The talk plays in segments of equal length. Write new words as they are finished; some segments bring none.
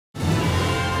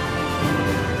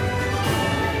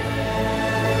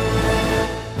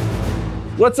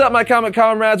What's up, my comic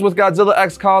comrades? With Godzilla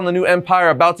x Kong: The New Empire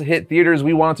about to hit theaters,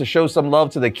 we wanted to show some love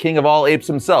to the king of all apes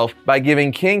himself by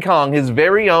giving King Kong his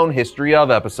very own History of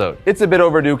episode. It's a bit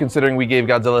overdue considering we gave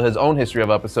Godzilla his own History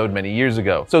of episode many years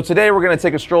ago. So today we're going to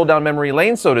take a stroll down memory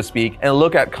lane, so to speak, and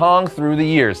look at Kong through the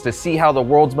years to see how the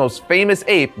world's most famous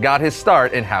ape got his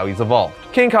start and how he's evolved.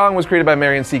 King Kong was created by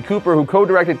Merian C. Cooper, who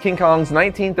co-directed King Kong's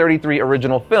 1933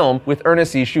 original film with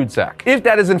Ernest C. Schoedsack, if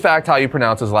that is in fact how you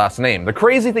pronounce his last name. The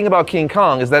crazy thing about King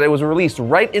Kong is that it was released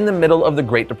right in the middle of the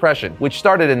Great Depression, which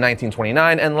started in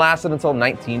 1929 and lasted until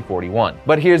 1941.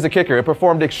 But here's the kicker: it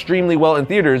performed extremely well in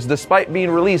theaters despite being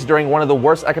released during one of the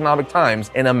worst economic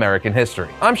times in American history.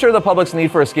 I'm sure the public's need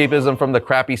for escapism from the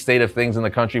crappy state of things in the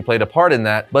country played a part in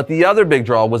that, but the other big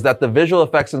draw was that the visual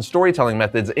effects and storytelling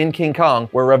methods in King Kong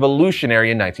were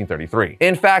revolutionary in 1933.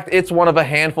 In fact, it's one of a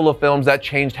handful of films that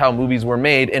changed how movies were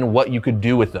made and what you could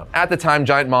do with them. At the time,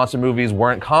 giant monster movies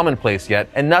weren't commonplace yet,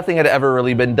 and nothing had ever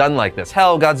really been done like this.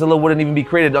 Hell, Godzilla wouldn't even be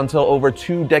created until over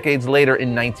 2 decades later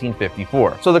in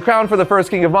 1954. So the crown for the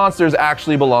first king of monsters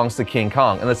actually belongs to King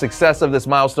Kong, and the success of this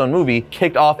milestone movie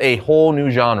kicked off a whole new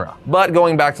genre. But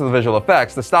going back to the visual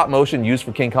effects, the stop motion used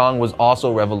for King Kong was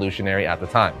also revolutionary at the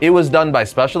time. It was done by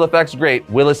special effects great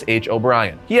Willis H.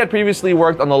 O'Brien. He had previously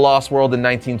worked on The Lost World in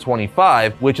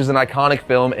 1925, which is an iconic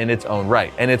film in its own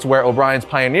right, and it's where O'Brien's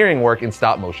pioneering work in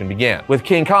stop motion began. With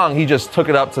King Kong, he just took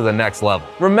it up to the next level.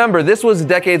 Remember, this was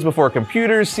decades before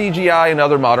computers, CGI, and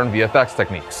other modern VFX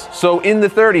techniques. So in the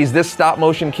 30s, this stop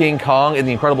motion King Kong and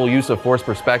the incredible use of forced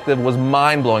perspective was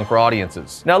mind-blowing for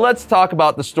audiences. Now let's talk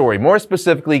about the story, more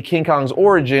specifically King Kong's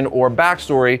origin or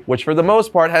backstory, which for the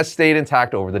most part has stayed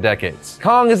intact over the decades.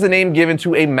 Kong is the name given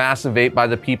to a massive ape by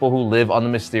the people who live on the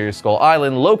mysterious Skull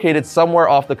Island, located somewhere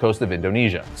off the coast of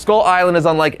Indonesia. Skull Island is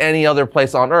unlike any other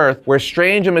place on Earth where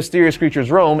strange and mysterious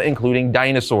creatures roam, including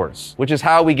dinosaurs, which is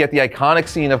how we get the iconic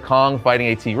scene of Kong fighting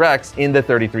a T-Rex in the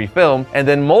 33 film, and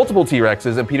then multiple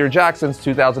T-Rexes in Peter Jackson's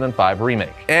 2005 remake.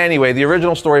 Anyway, the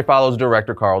original story follows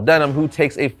director Carl Denham, who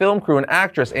takes a film crew and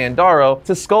actress Ann Darrow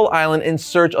to Skull Island in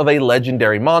search of a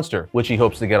legendary monster, which he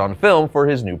hopes to get on film for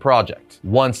his new project.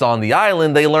 Once on the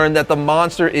island, they learn that the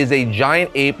monster is a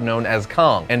giant ape known as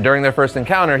Kong, and during their first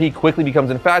encounter, he quickly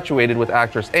becomes infatuated with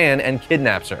actress Ann and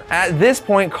kidnaps her. At this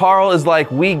point, Carl is like,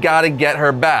 we gotta get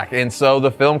her back, and so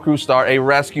the film crew start a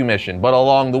rescue mission, but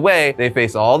along the way, they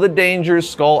face all the dangers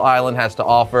Skull Island has to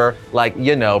offer, like,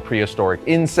 you know, prehistoric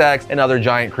insects and other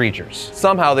giant creatures.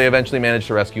 Somehow, they eventually manage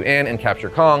to rescue Ann and capture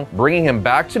Kong, bringing him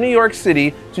back to New York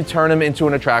City to turn him into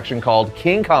an attraction called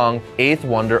King Kong, 8th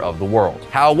Wonder of the World.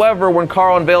 However, when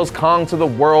Carl unveils Kong to the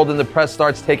world and the press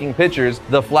starts taking pictures,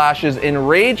 the Flashes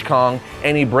enrage Kong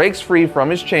and he breaks free from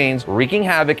his chains, wreaking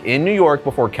havoc in New York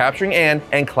before capturing Ann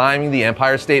and climbing the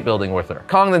Empire State Building with her.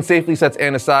 Kong then safely sets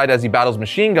Ann aside as he battles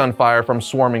machine gun fire from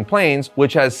swarming planes,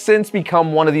 which has since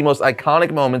become one of the most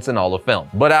iconic moments in all of film.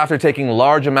 But after taking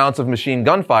large amounts of machine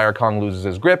gun fire, Kong loses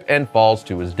his grip and falls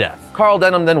to his death. Carl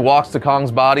Denham then walks to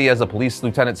Kong's body as a police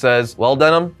lieutenant says, "Well,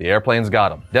 Denham, the airplane's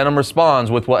got him." Denham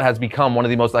responds with what has become one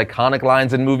of the most iconic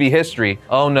lines in movie history: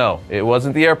 "Oh no, it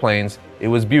wasn't the airplanes. It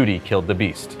was beauty killed the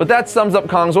beast." But that sums up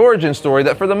Kong's origin story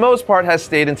that for the most part has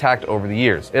stayed intact over the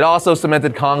years. It also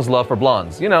cemented Kong's love for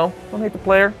blondes. You know, don't hate the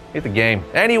player, hate the game.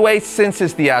 Anyway, since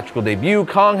his theatrical debut,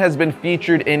 Kong has been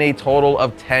featured in a total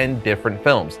of 10 different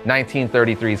films.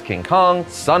 1933's King Kong,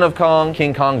 Son of Kong,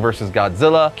 King Kong vs.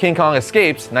 Godzilla, King Kong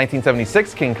Escapes,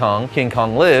 1976 King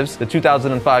Kong Lives, the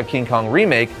 2005 King Kong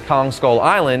remake, Kong Skull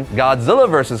Island, Godzilla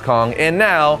vs. Kong, and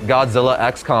now Godzilla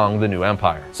x Kong: The New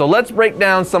Empire. So let's break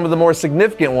down some of the more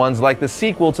significant ones, like the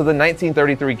sequel to the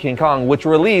 1933 King Kong, which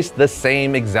released the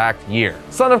same exact year.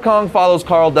 Son of Kong follows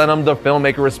Carl Denham, the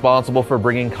filmmaker responsible for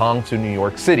bringing Kong to New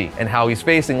York City, and how he's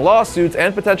facing lawsuits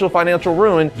and potential financial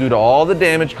ruin due to all the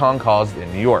damage Kong caused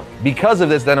in New York. Because of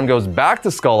this, Denham goes back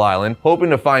to Skull Island, hoping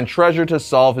to find treasure to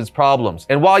solve his problems.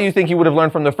 And while you think he would have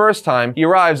learned from the first time, he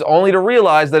arrives only to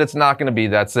realize that it's not going to be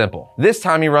that simple. This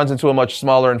time he runs into a much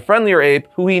smaller and friendlier ape,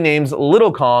 who he names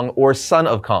Little Kong, or Son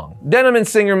of Kong. Denham and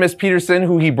singer Miss Peterson,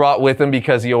 who he brought with him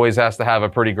because he always has to have a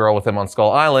pretty girl with him on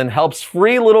Skull Island, helps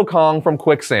free Little Kong from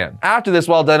quicksand. After this,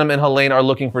 while Denham and Helene are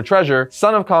looking for treasure,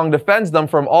 Son of Kong defends them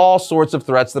from all sorts of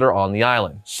threats that are on the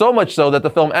island. So much so that the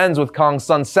film ends with Kong's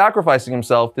son sacrificing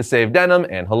himself to save Denham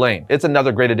and Helene. It's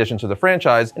another great addition to the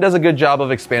franchise and does a good job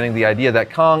of expanding the idea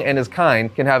that Kong and his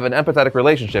kind can have an empathetic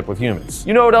relationship with humans.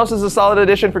 You know what else is a solid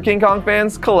addition for King Kong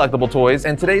fans? Collectible toys,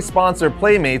 and today's sponsor,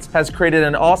 Playmates, has created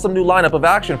an awesome new lineup of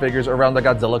action figures around the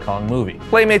Godzilla Kong movie.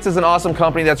 Playmates is an awesome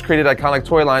company that's created iconic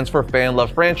toy lines for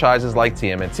fan-loved franchises like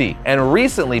TMNT. And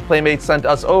recently, Playmates sent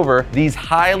us over these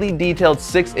highly detailed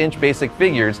 6-inch basic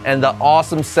figures and the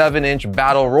awesome 7-inch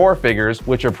Battle Roar figures,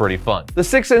 which are pretty fun. The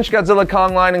 6-inch Godzilla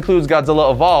Kong line includes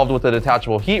Godzilla Evolved with a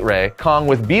detachable heat ray, Kong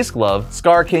with Beast Glove,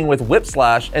 Scar King with Whip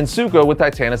Slash, and Suko with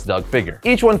Titanus Doug figure.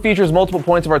 Each one features multiple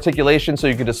points of articulation so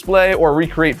you can display or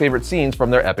recreate favorite scenes from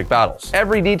their epic battles.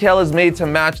 Every detail is made to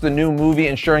match the new movie,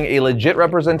 ensuring a legit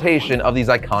representation of these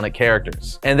iconic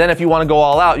characters. And then if you want to go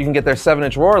all out, you can get their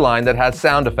 7-inch Roar line that has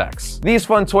sound effects. These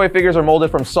fun toy figures are molded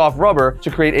from soft rubber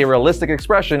to create a realistic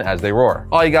expression as they roar.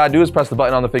 All you gotta do is press the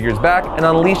button on the figure's back and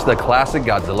unleash the classic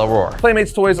Godzilla roar.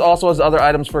 Playmates Toys also has other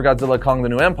items for Godzilla Kong: The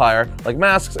New Empire, like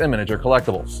masks and miniature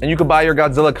collectibles. And you can buy your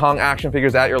Godzilla Kong action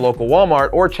figures at your local Walmart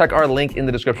or check our link in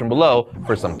the description below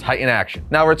for some Titan action.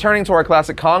 Now returning to our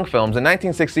classic Kong films, in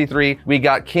 1963, we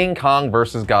got King Kong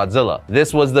vs. Godzilla.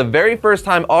 This was the very first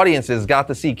time audiences got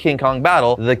to see King Kong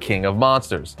battle the King of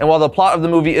Monsters. And while the plot of the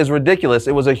movie is ridiculous,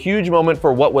 it was a huge moment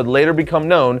for what would later become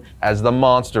known as the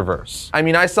Monsterverse. I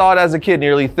mean, I saw it as a kid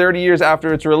nearly 30 years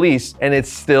after its release, and it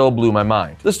still blew my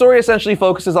mind. The story essentially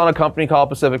focuses on a company called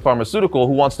Pacific Pharmaceutical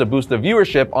who wants to boost the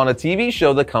viewership on a TV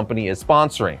show the company is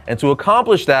sponsoring. And to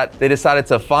accomplish that, they decided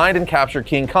to find and capture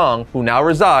King Kong, who now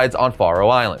resides on Faro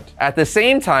Island. At the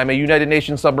same time, a United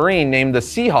Nations submarine named the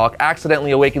Seahawk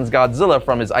accidentally awakens Godzilla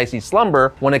from his icy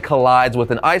slumber when it collides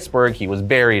with an iceberg he was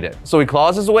buried in. So he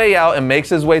claws his way out and makes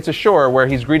his way to shore, where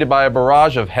he's greeted by a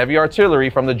barrage of heavy artillery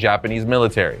from the Japanese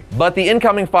military. But the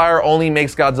incoming fire only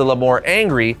makes Godzilla more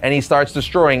angry, and he starts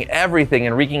destroying everything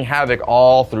and wreaking havoc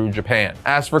all through Japan.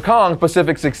 As for Kong,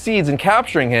 Pacific succeeds in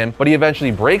capturing him, but he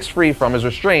eventually breaks free from his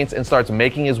restraints and starts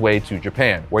making his way to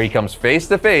Japan, where he comes face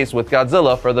to face with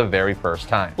Godzilla for the very first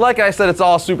time. Like I said, it's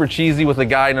all super cheesy, with a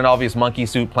guy in an obvious monkey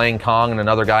suit playing Kong and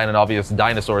another guy in an obvious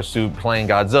dinosaur suit playing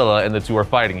Godzilla, and the two are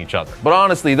fighting each other. But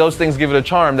honestly, those things give it a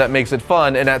charm that makes it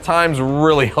fun and at times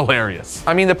really hilarious.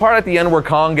 I mean, the part at the end where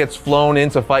Kong gets flown in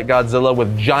to fight Godzilla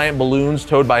with giant balloons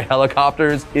towed by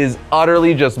helicopters is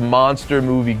utterly just monster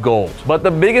movie gold. But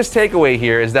the biggest takeaway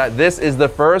here is that this is the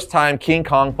first time King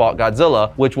Kong fought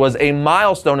Godzilla, which was a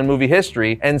milestone in movie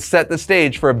history and set the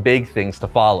stage for big things to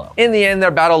follow. In the end,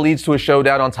 their battle leads to a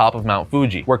showdown on top of Mount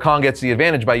Fuji, where Kong gets the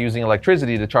advantage by using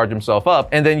electricity to charge himself up,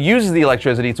 and then uses the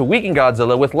electricity to weaken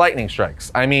Godzilla with lightning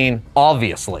strikes. I mean,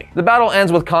 obviously. The battle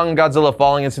ends with Kong and Godzilla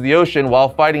falling into the ocean while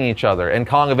fighting each other, and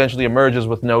Kong eventually emerges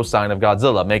with no sign of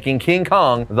Godzilla, making King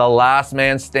Kong the last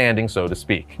man standing, so to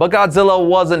speak. But Godzilla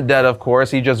wasn't dead, of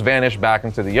course, he just vanished back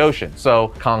into the ocean.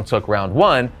 So Kong took round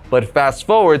one, but fast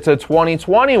forward to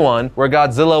 2021, where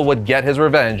Godzilla would get his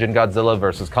revenge in Godzilla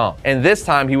vs. Kong. And this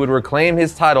time he would reclaim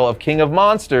his title of King of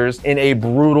Monsters in a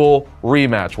brutal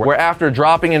rematch, where after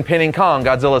dropping and pinning Kong,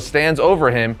 Godzilla stands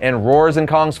over him and roars in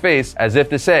Kong's face as if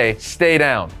to say, "Stay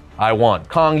down. I won."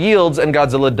 Kong yields and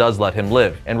Godzilla does let him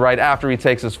live. And right after he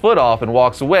takes his foot off and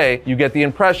walks away, you get the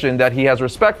impression that he has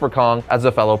respect for Kong as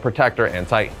a fellow protector and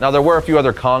titan. Now, there were a few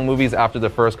other Kong movies after the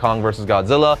first Kong vs.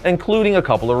 Godzilla, including a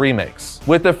couple of remakes.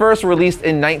 With the first released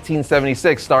in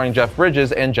 1976 starring Jeff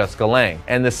Bridges and Jessica Lange,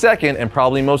 and the second and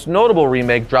probably most notable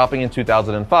remake dropping in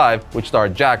 2005, which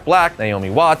starred Jack Black, Naomi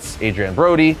Watts, Adrian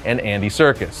Brody, and Andy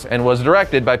Serkis, and was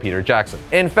directed by Peter Jackson.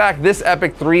 In fact, this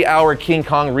epic 3-hour King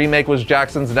Kong remake was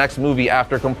Jackson's next movie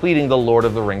after completing the Lord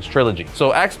of the Rings trilogy.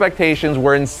 So expectations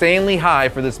were insanely high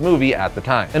for this movie at the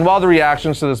time. And while the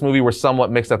reactions to this movie were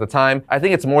somewhat mixed at the time, I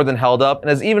think it's more than held up and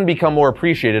has even become more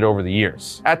appreciated over the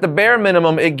years. At the bare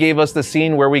minimum, it gave us the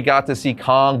scene where we got to see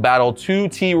Kong battle 2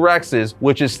 T-Rexes,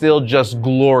 which is still just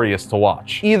glorious to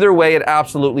watch. Either way, it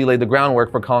absolutely laid the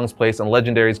groundwork for Kong's place in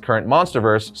Legendary's current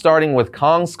Monsterverse, starting with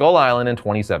Kong Skull Island in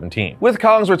 2017. With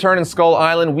Kong's return in Skull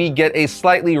Island, we get a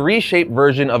slightly reshaped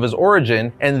version of his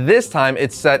origin, and this time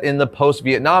it's set in the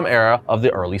post-Vietnam era of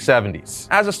the early 70s.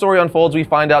 As the story unfolds, we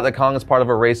find out that Kong is part of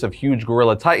a race of huge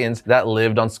gorilla titans that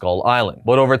lived on Skull Island.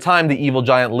 But over time, the evil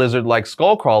giant lizard-like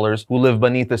skull crawlers who live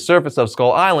beneath the surface of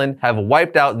Skull Island have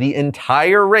wiped out the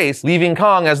entire race, leaving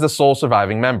Kong as the sole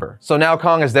surviving member. So now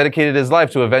Kong has dedicated his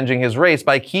life to avenging his race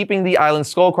by keeping the island's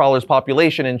skull crawlers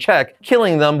population in check,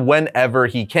 killing them whenever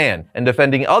he can, and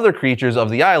defending other creatures of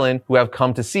the island who have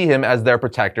come to see him as their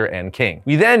protector and king.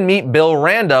 We then meet Bill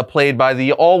Rand Randa, played by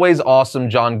the always awesome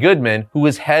John Goodman, who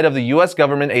is head of the US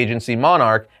government agency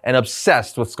Monarch and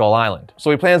obsessed with Skull Island. So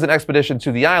he plans an expedition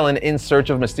to the island in search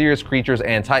of mysterious creatures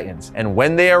and titans. And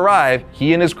when they arrive,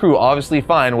 he and his crew obviously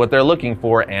find what they're looking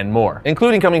for and more,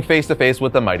 including coming face to face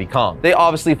with the mighty Kong. They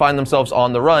obviously find themselves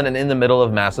on the run and in the middle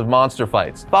of massive monster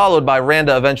fights, followed by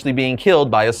Randa eventually being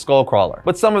killed by a skull crawler.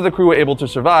 But some of the crew were able to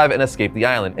survive and escape the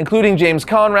island, including James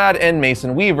Conrad and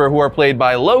Mason Weaver, who are played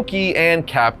by Loki and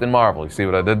Captain Marvel. You see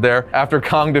what I did there? After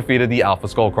Kong defeated the Alpha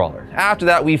Skullcrawler. After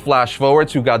that, we flash forward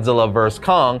to Godzilla vs.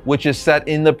 Kong, which is set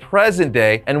in the present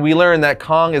day, and we learn that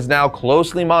Kong is now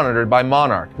closely monitored by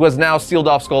Monarch, who has now sealed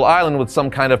off Skull Island with some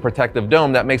kind of protective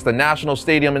dome that makes the National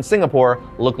Stadium in Singapore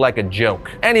look like a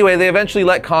joke. Anyway, they eventually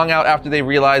let Kong out after they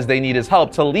realize they need his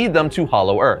help to lead them to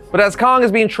Hollow Earth. But as Kong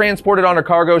is being transported on a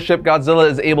cargo ship, Godzilla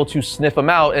is able to sniff him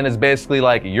out and is basically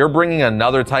like, "You're bringing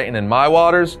another Titan in my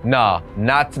waters? Nah,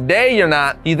 not today you're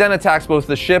not." He then attacks both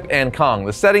the ship and Kong.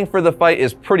 The setting for the fight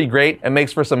is pretty great and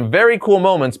makes for some very cool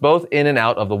moments both in and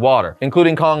out of the water,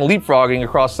 including Kong leapfrogging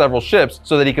across several ships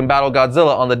so that he can battle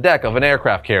Godzilla on the deck of an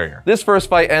aircraft carrier. This first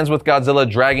fight ends with Godzilla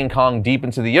dragging Kong deep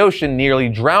into the ocean, nearly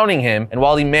drowning him, and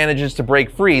while he manages to break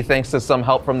free thanks to some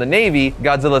help from the Navy,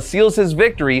 Godzilla seals his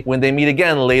victory when they meet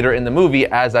again later in the movie,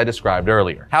 as I described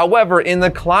earlier. However, in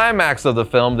the climax of the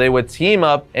film, they would team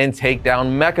up and take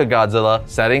down Mechagodzilla,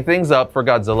 setting things up for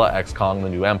Godzilla x Kong: The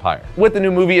New Empire. With the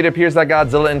new movie, it appears that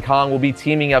Godzilla and Kong will be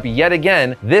teaming up yet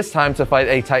again, this time to fight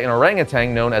a Titan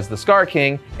orangutan known as the Scar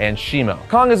King and Shimo.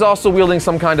 Kong is also wielding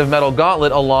some kind of metal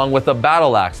gauntlet along with a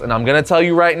battle axe, and I'm gonna tell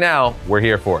you right now, we're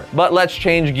here for it. But let's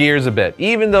change gears a bit.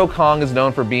 Even though Kong is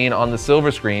known for being on the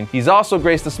silver screen, he's also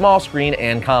graced the small screen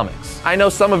and comics. I know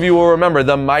some of you will remember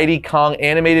the Mighty Kong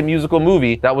animated musical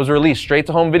movie that was released straight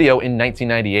to home video in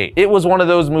 1998. It was one of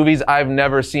those movies I've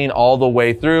never seen all the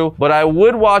way through, but I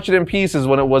would watch it in pieces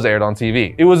when it was aired on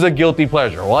TV. It was a guilty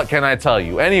pleasure, what can I tell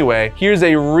you? Anyway, here's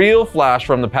a real flash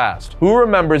from the past. Who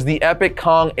remembers the epic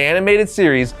Kong animated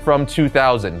series from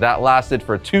 2000 that lasted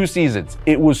for 2 seasons?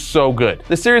 It was so good.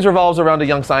 The series revolves around a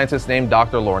young scientist named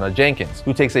Dr. Lorna Jenkins,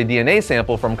 who takes a DNA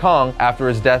sample from Kong after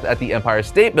his death at the Empire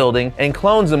State Building and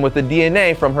clones him with the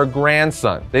DNA from her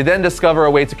grandson. They then discover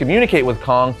a way to communicate with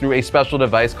Kong through a special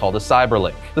device called a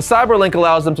cyberlink. The cyberlink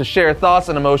allows them to share thoughts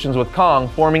and emotions with Kong,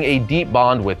 forming a deep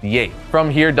bond with the ape. From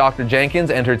here, Dr.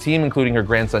 Jenkins and her team, including her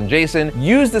grandson Jason,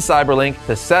 use the cyberlink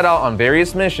to set out on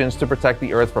various missions to protect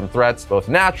the Earth from threats, both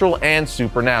natural and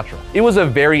supernatural. It was a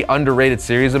very underrated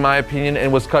series in my opinion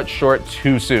and was cut short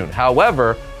too soon.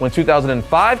 However, when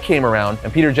 2005 came around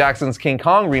and Peter Jackson's King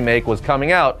Kong remake was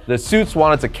coming out, the suits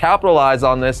wanted to capitalize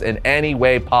on this in any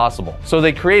way possible. So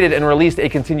they created and released a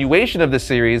continuation of the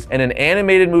series in an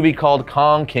animated movie called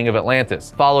Kong: King of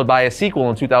Atlantis, followed by a sequel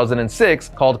in 2006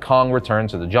 called Kong: Return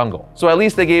to the Jungle. So at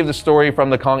least they gave the story from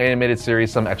the Kong animated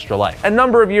series some extra life. A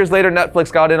number of years later,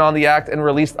 Netflix got in on the act and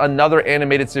released another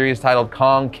animated series titled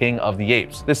Kong: King of the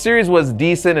Apes. The series was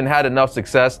decent and had enough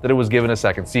success that it was given a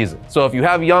second season. So if you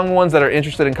have young ones that are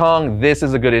interested in Kong, this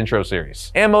is a good intro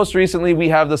series. And most recently, we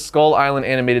have the Skull Island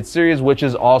animated series, which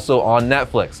is also on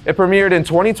Netflix. It premiered in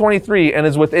 2023 and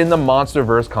is within the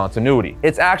MonsterVerse continuity.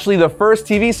 It's actually the first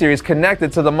TV series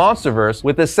connected to the MonsterVerse,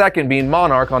 with the second being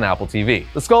Monarch on Apple TV.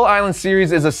 The Skull Island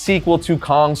series is a sequel to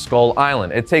Kong Skull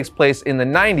Island. It takes place in the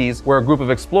 90s, where a group of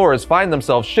explorers find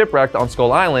themselves shipwrecked on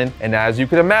Skull Island, and as you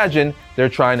can imagine, they're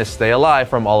trying to stay alive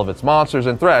from all of its monsters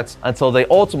and threats until they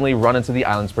ultimately run into the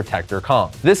island's protector,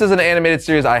 Kong. This is an animated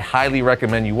series I highly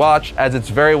recommend you watch, as it's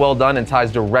very well done and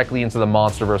ties directly into the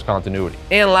MonsterVerse continuity.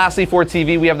 And lastly, for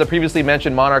TV, we have the previously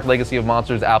mentioned Monarch Legacy of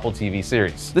Monsters Apple TV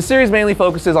series. The series mainly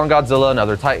focuses on Godzilla and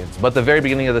other titans, but the very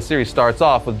beginning of the series starts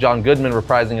off with John Goodman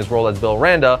reprising his role as Bill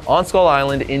Randa on Skull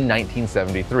Island in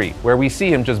 1973, where we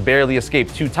see him just barely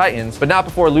escape 2 titans, but not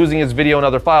before losing his video and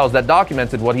other files that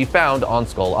documented what he found on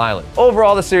Skull Island.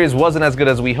 Overall, the series wasn't as good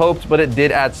as we hoped, but it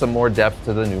did add some more depth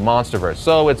to the new MonsterVerse,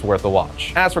 so it's worth a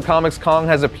watch. As for comics, Kong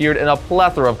has appeared in a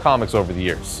plethora of comics over the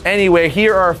years. Anyway,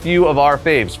 here are a few of our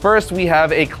faves. First, we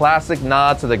have a classic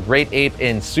nod to the great ape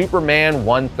in Superman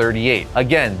 138.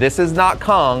 Again, this is not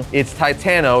Kong, it's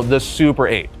Titano, the super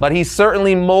ape. But he's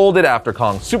certainly molded after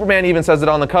Kong. Superman even says it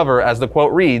on the cover, as the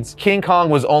quote reads, "King Kong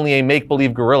was only a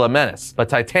make-believe gorilla menace, but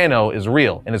Titano is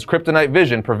real, and his kryptonite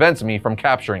vision prevents me from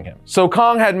capturing him." So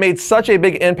Kong had made such a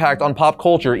big impact on pop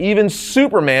culture, even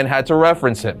Superman had to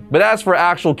reference him. But as for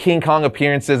actual King Kong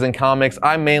appearances in comics,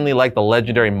 I mainly like the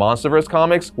legendary MonsterVerse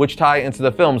comics, which tie into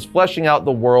the films, fleshing out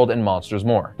the world and monsters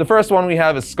more. The first one we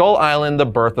have is Skull Island: The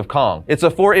Birth of Kong. It's a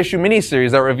 4-issue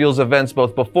miniseries that reveals events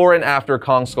both before and after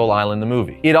Kong Skull Island the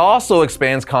movie. It also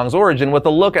expands Kong's origin with a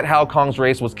look at how Kong's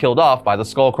race was killed off by the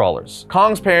Skullcrawlers.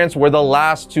 Kong's parents were the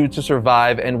last two to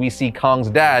survive, and we see Kong's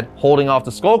dad holding off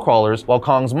the Skullcrawlers while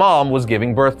Kong's mom was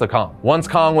giving birth to Kong. Once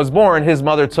Kong was born, his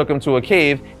mother took him to a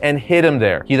cave and hid him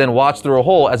there. He then watched through a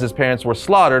hole as his parents were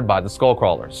slaughtered by the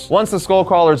Skullcrawlers. Once the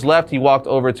Skullcrawlers left, he walked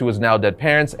over to his now dead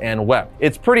parents and wept.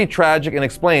 It's pretty tragic and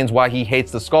explains why he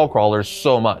hates the Skullcrawlers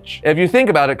so much. If you think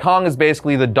about it, Kong is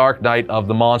basically the Dark Knight of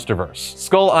the Monsterverse.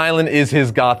 Skull Island is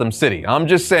his Gotham City. I'm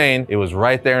just saying, it was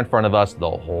right there in front of us the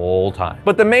whole time.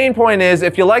 But the main point is,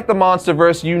 if you like the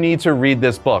Monsterverse, you need to read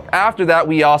this book. After that,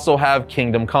 we also have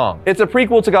Kingdom Kong. It's a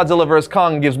prequel to Godzilla vs.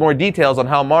 Kong and gives more details on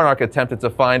how Monarch attempted to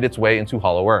find its way into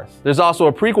Hollow Earth. There's also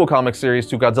a prequel comic series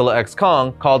to Godzilla x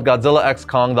Kong called Godzilla x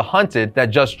Kong the Hunted that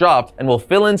just dropped and will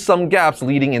fill in some gaps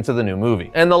leading into the new movie.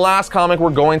 And the last comic we're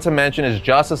going to mention is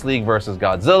Justice League vs.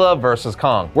 Godzilla vs.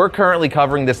 Kong. We're currently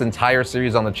covering this entire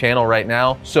series on the channel right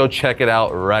now, so check it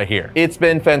out right here. It's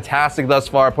been fantastic thus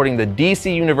far, putting the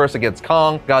DC universe against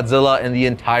Kong, Godzilla, and the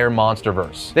entire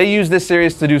Monsterverse. They use this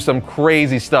series to do some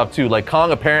crazy stuff too, like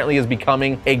Kong apparently is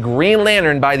becoming a Green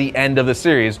Lantern by the end of the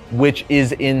series, which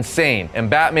is insane, and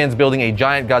Batman's building a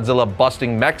giant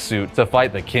Godzilla-busting mech suit to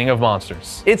fight the King of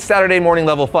Monsters. It's Saturday morning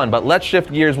level fun, but let's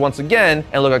shift gears once again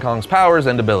and look at Kong's powers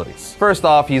and abilities. First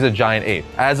off, he's a giant ape.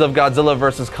 As of Godzilla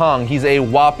vs. Kong, he's a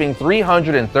whopping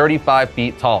 335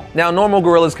 feet tall. Now, normal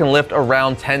gorillas can lift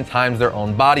around 10 times their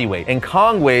own body weight, and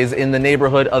Kong weighs in the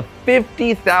neighborhood of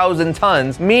 50,000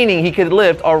 tons, meaning he could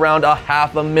lift around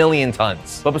 500,000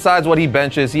 tons. But besides what he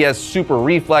benches, he has super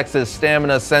reflexes,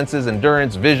 stamina, senses,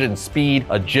 endurance, vision, speed,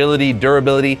 agility,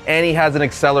 durability, and he has an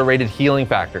accelerated healing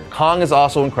factor. Kong is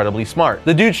also incredibly smart.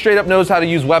 The dude straight up knows how to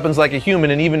use weapons like a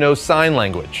human and even knows sign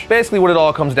language. Basically, what it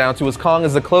all comes down to is Kong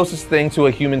is the closest thing to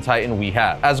a human titan we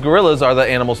have, as gorillas are the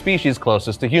animal species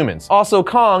closest to humans. Also,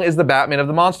 Kong is the Batman of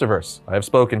the Monsterverse. I have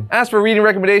spoken. As for reading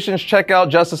recommendations, check out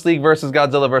Justice League vs.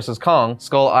 Godzilla vs. Kong,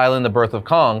 Skull Island: The Birth of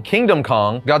Kong, Kingdom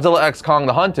Kong, Godzilla x Kong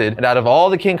the Hunted, and out of all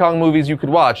the King Kong movies you could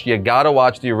watch, you gotta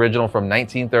watch the original from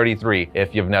 1933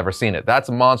 if you've never seen it. That's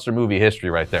monster movie history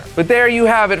right there. But there you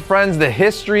have it, friends, the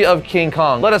history of King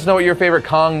Kong. Let us know what your favorite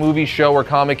Kong movie, show, or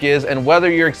comic is, and whether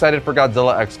you're excited for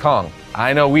Godzilla x Kong.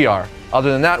 I know we are.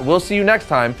 Other than that, we'll see you next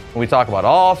time when we talk about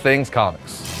all things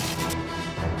comics.